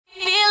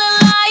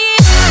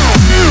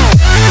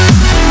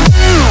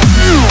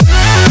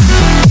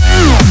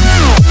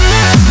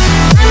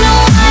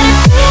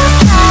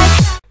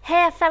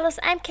fellas,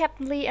 I'm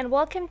CaptainLii and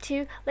welcome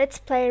to Let's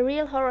Play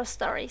Real Horror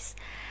Stories.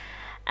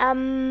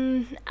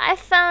 I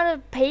found a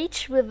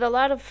page with a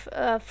lot of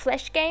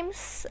flash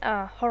games,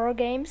 horror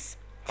games,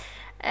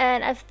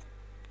 and I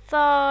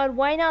thought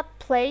why not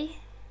play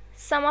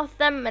some of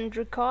them and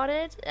record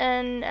it.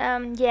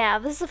 And yeah,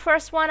 this is the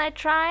first one I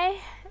try.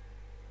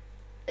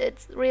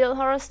 It's Real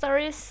Horror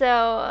Stories,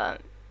 so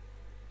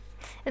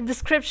in the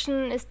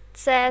description it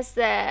says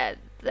that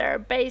they're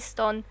based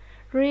on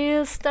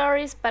real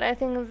stories, but I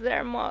think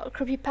they're more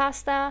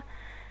creepypasta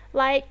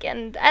like,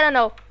 and I don't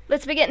know.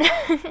 Let's begin.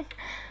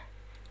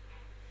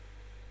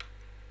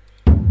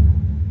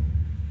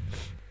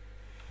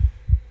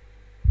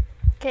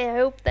 Okay, I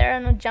hope there are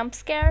no jump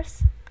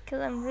scares because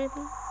I'm really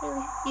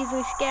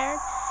easily scared.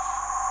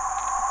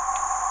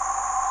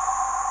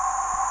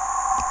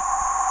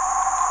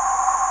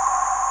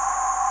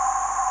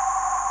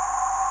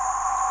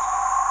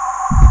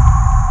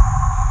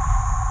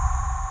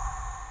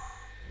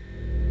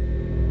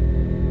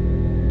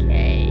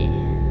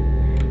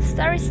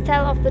 Stories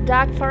tell of the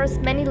dark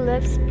forest. Many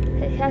lives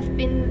have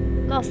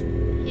been lost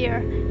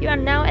here. You are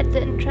now at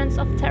the entrance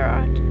of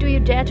terror. Do you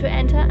dare to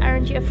enter?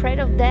 Aren't you afraid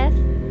of death?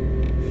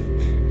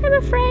 I'm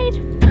afraid.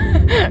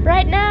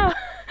 Right now.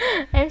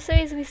 I'm so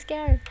easily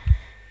scared.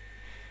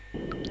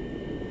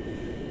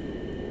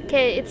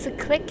 Okay, it's a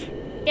click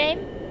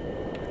game.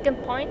 Click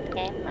and point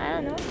game. I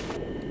don't know.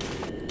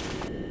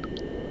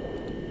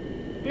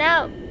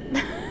 No.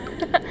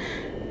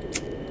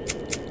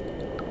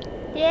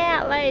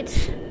 Yeah,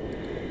 light.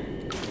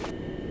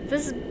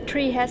 This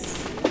tree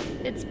has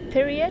its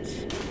period,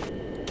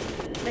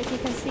 like you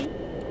can see.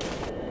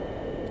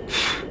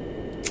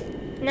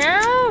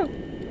 No!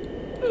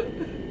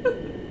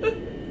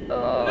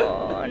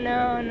 Oh,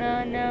 no,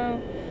 no, no.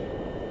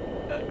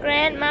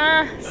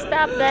 Grandma,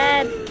 stop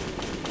that.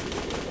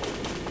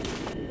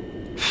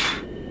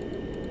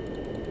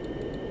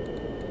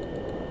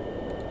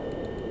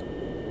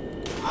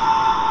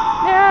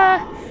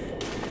 Ah!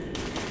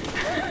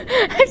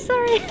 I'm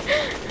sorry.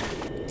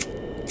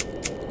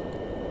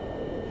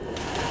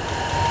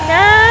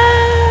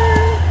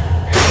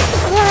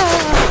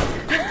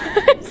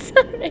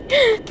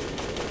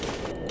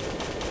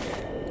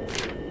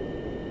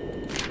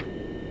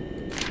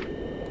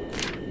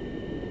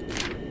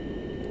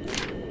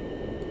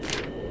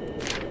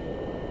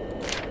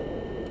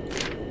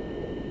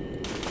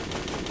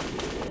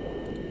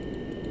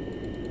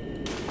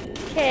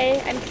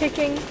 Okay, I'm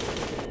clicking.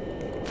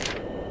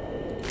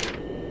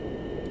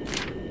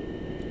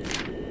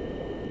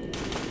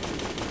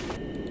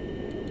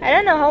 I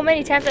don't know how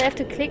many times I have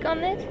to click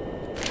on it.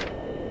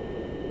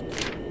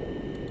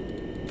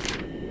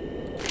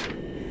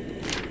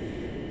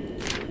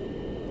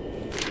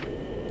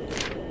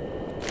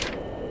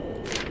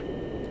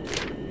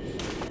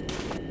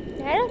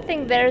 I don't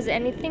think there's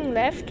anything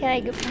left. Can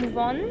I move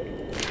on?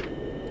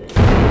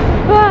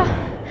 Ah!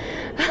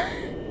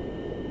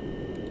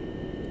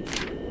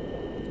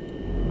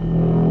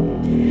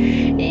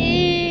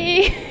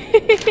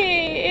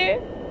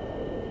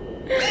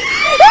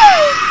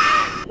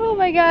 Oh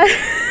my god.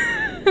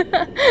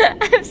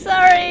 I'm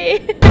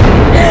sorry.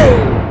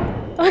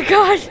 Oh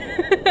god.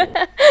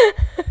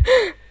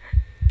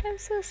 I'm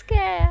so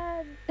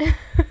scared.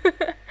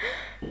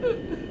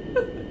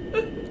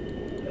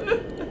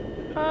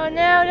 Oh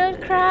no,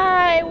 don't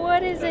cry.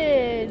 What is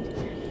it?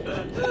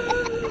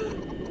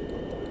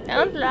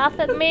 Don't laugh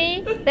at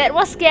me. That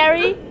was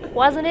scary,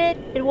 wasn't it?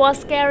 It was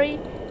scary.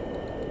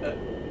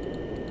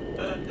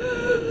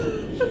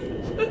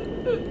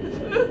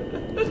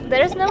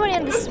 There's nobody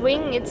on the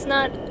swing. It's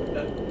not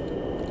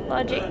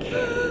logic.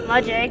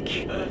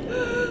 Logic.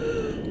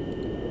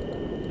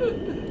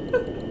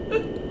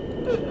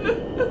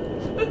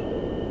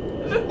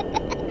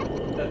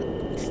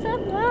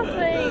 Stop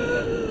laughing.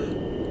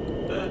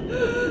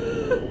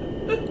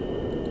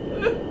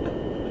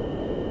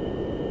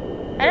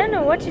 I don't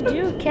know what to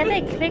do. Can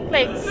I click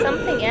like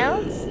something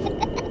else?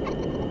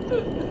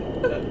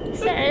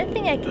 Is there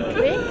anything I can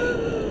click?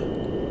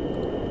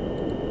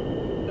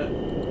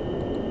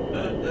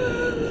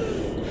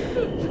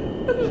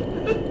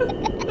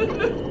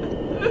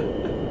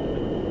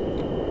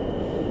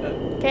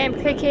 Okay, I'm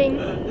clicking.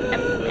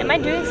 Am I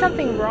doing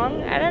something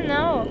wrong? I don't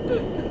know.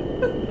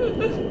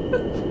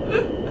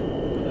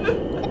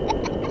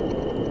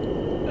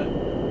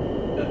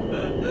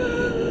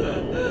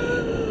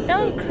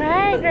 Don't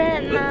cry,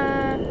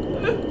 Grandma.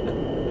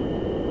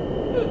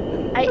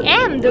 I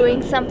am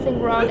doing something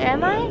wrong,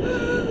 am I?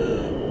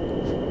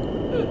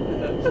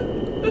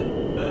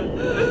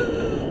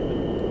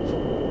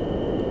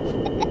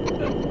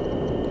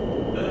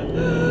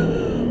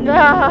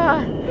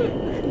 Ah,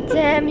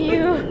 damn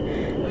you.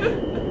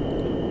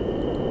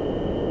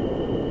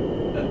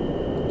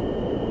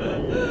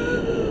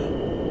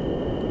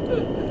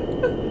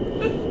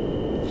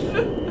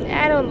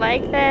 I don't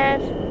like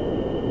that.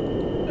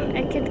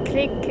 I can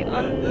click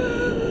on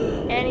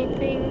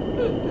anything.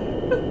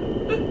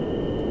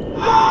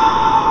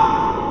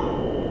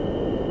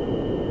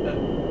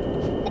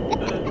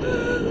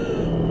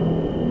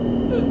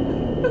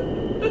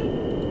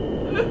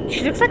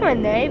 like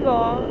my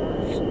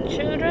neighbor's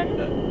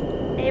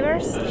children.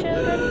 Neighbor's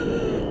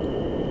children.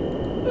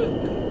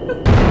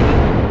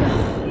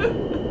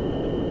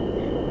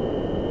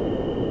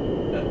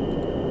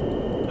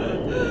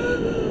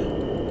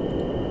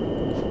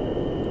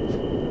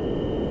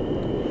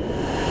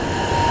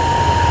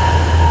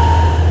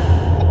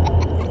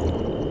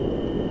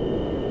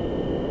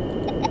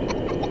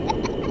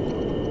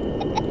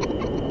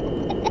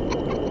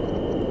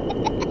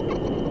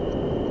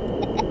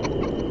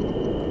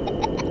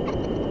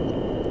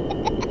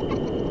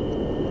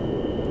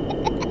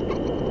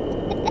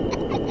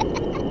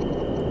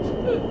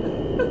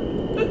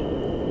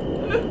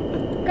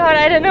 God,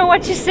 I don't know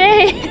what to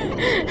say.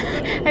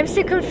 I'm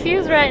so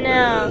confused right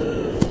now.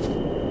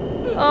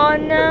 Oh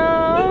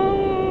no.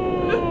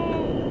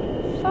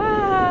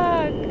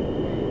 Fuck.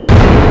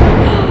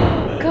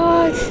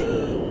 God.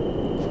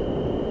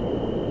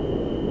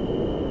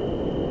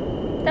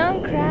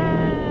 Don't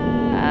cry.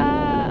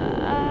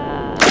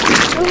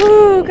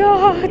 Oh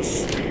God.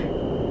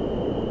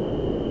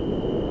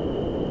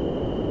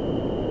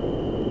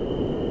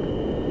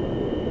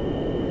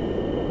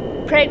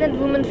 Pregnant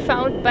woman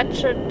found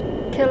butchered.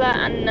 Killer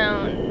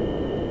unknown.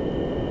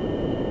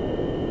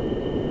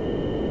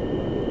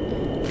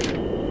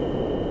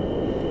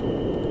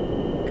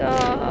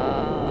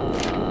 God.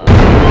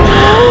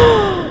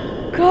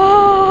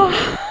 God.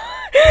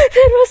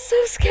 That was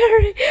so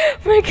scary.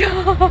 Oh my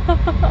God.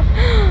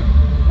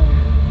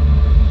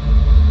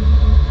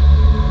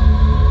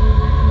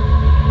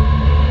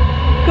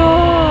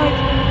 God.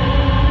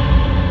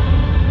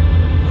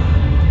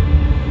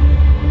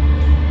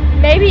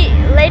 Maybe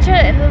later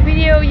in the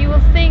video you will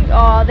think,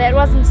 oh, that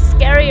wasn't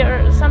scary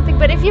or something,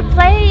 but if you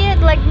play it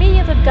like me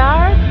in the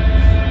dark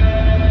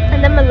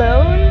and I'm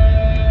alone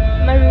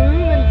in my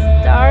room and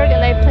it's dark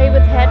and I play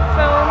with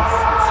headphones,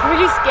 it's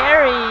really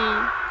scary.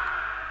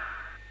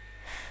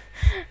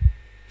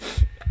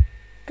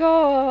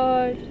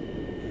 God.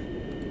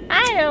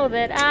 I know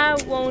that I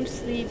won't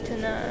sleep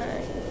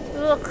tonight.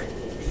 Look,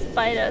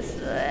 spiders.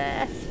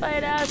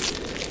 Spiders.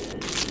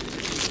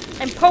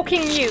 I'm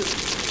poking you.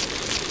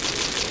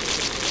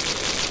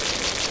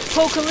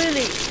 Poke a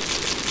lily.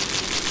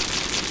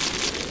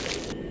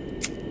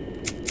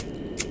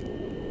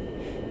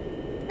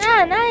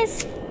 Ah,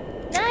 nice.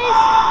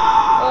 Nice.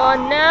 Oh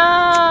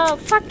no.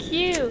 Fuck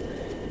you.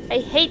 I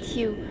hate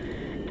you.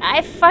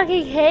 I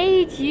fucking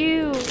hate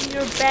you.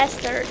 You're a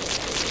bastard.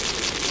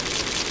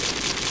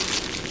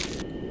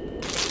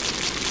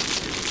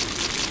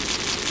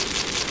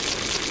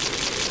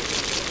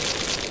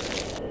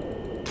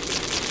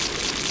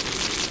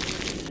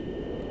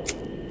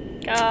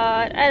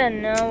 God, I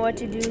don't know what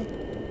to do.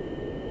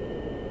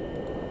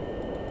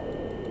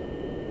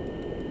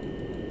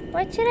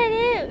 What should I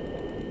do?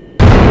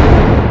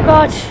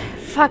 God,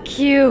 fuck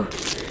you.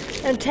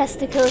 And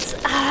testicles.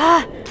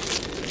 Ah!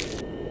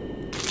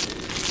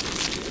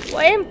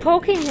 Why am I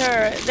poking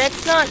her?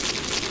 That's not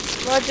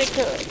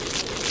logical.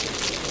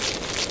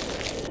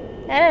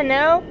 I don't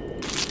know.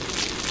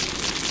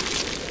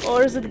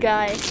 Or is it a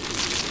guy?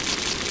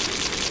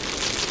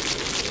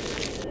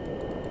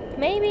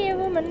 Maybe a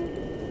woman.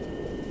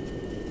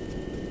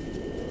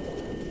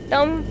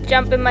 Don't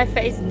jump in my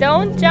face.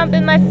 Don't jump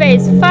in my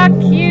face. Fuck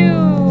you.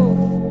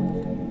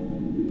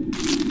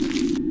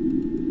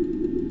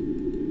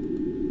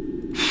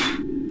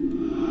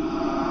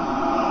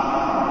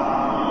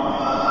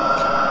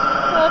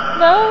 Oh,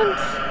 don't.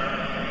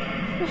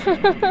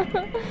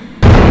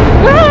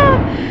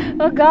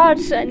 Oh God,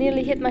 I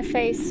nearly hit my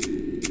face.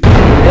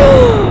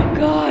 Oh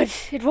God,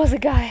 it was a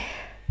guy.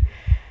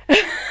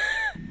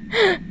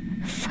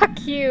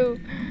 Fuck you.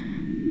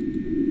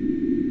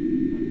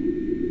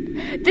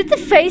 Did the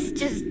face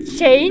just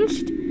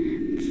change?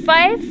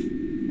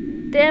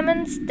 5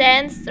 demons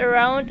danced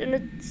around in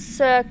a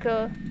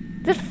circle.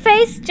 The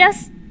face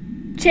just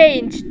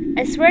changed.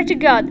 I swear to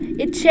God,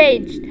 it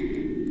changed.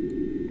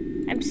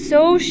 I'm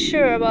so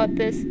sure about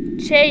this.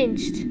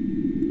 Changed.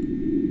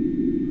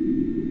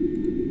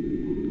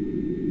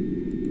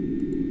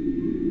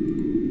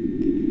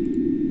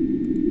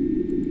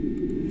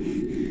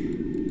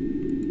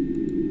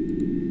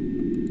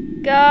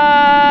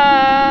 God.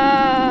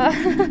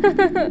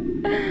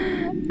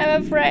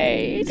 I'm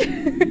afraid.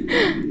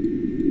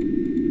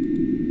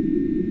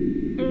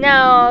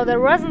 No, there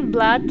wasn't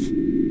blood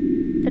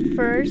at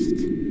first.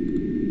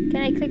 Can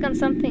I click on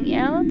something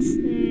else?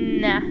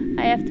 Nah,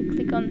 I have to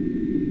click on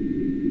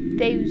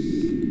Deus.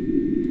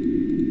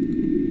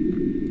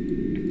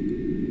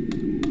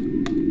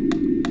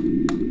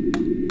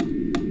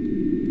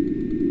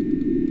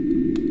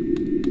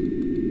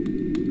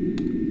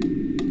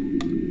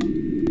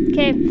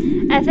 Okay,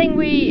 I think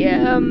we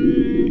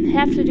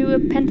have to do a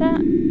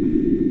penta.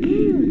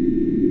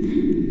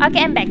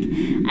 Okay, I'm back.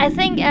 I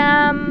think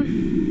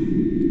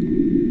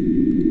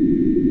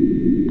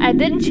I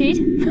didn't cheat,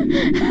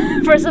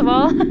 first of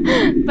all,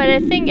 but I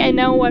think I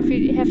know what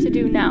we have to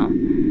do now.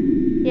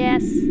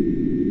 Yes.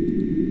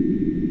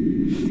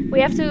 We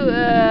have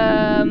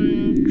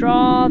to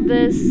draw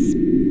this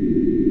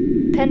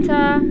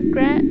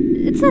pentagram.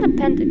 It's not a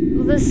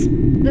pentagram. This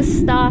this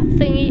star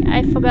thingy.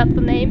 I forgot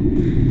the name.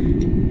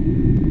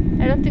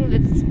 I don't think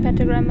that it's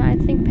pentagram. I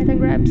think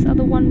pentagrams are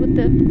the one with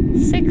the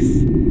 6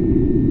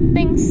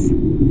 things.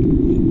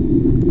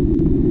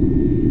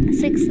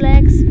 6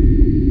 legs.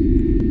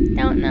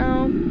 Don't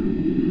know.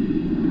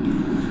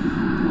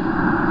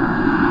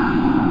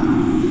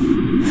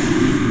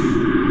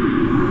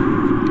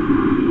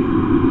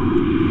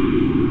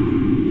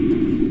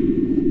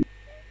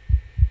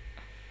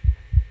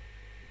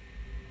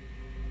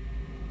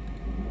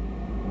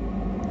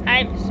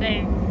 I'm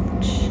saved.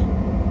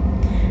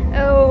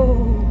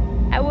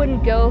 Oh, I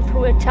wouldn't go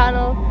through a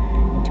tunnel,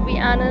 to be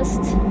honest.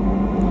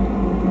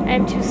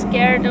 I'm too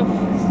scared of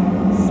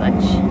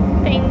such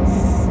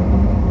things.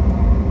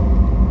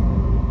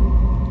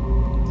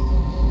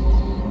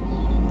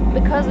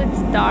 Because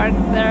it's dark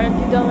there,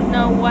 you don't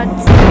know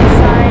what's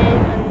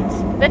inside,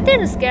 and that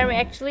didn't scare me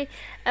actually.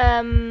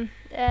 I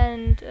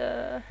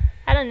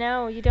don't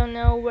know, you don't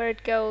know where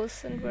it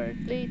goes and where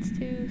it leads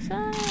to,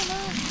 so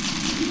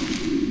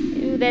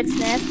Ew, that's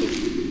nasty.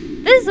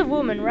 This is a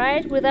woman,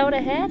 right? Without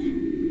a head?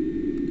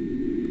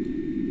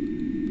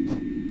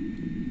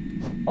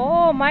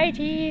 Oh,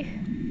 mighty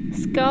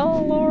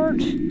Skull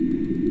Lord.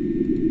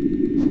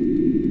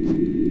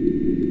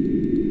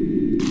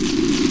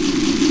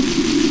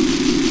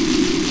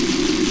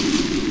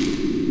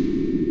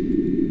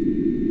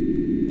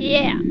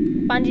 Yeah,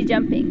 bungee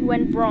jumping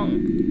went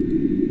wrong.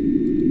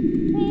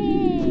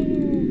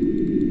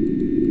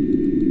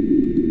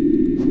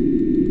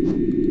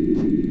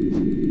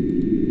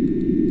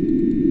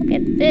 Look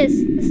at this.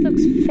 This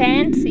looks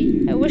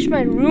fancy. I wish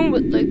my room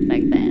would look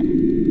like that.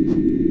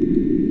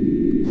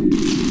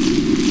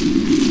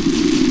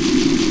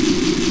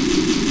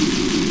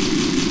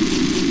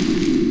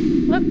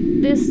 Look,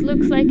 this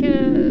looks like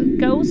a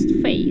ghost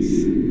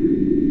face.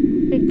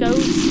 The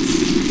ghosts.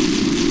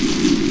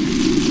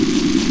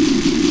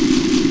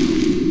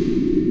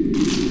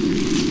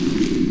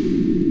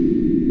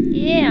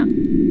 Yeah.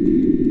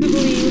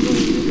 Wibbly,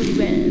 wibbly, wibbly,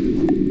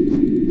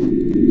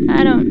 bam.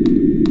 I don't.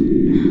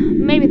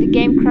 Maybe the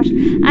game crashed.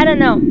 I don't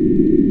know.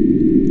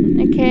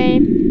 Okay.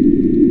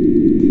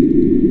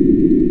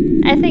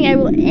 I think I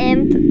will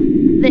end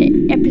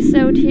the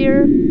episode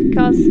here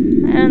because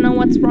I don't know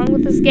what's wrong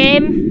with this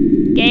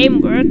game.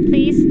 Game work,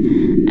 please.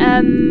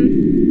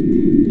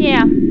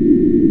 Yeah.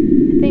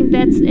 I think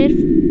that's it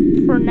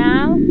for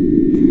now.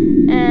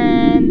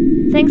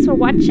 And thanks for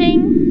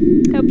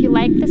watching. Hope you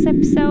liked this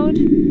episode.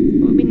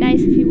 It would be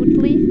nice if you would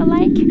leave a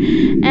like.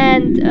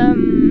 And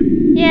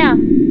yeah.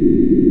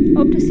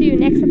 Hope to see you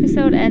next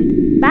episode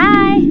and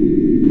bye!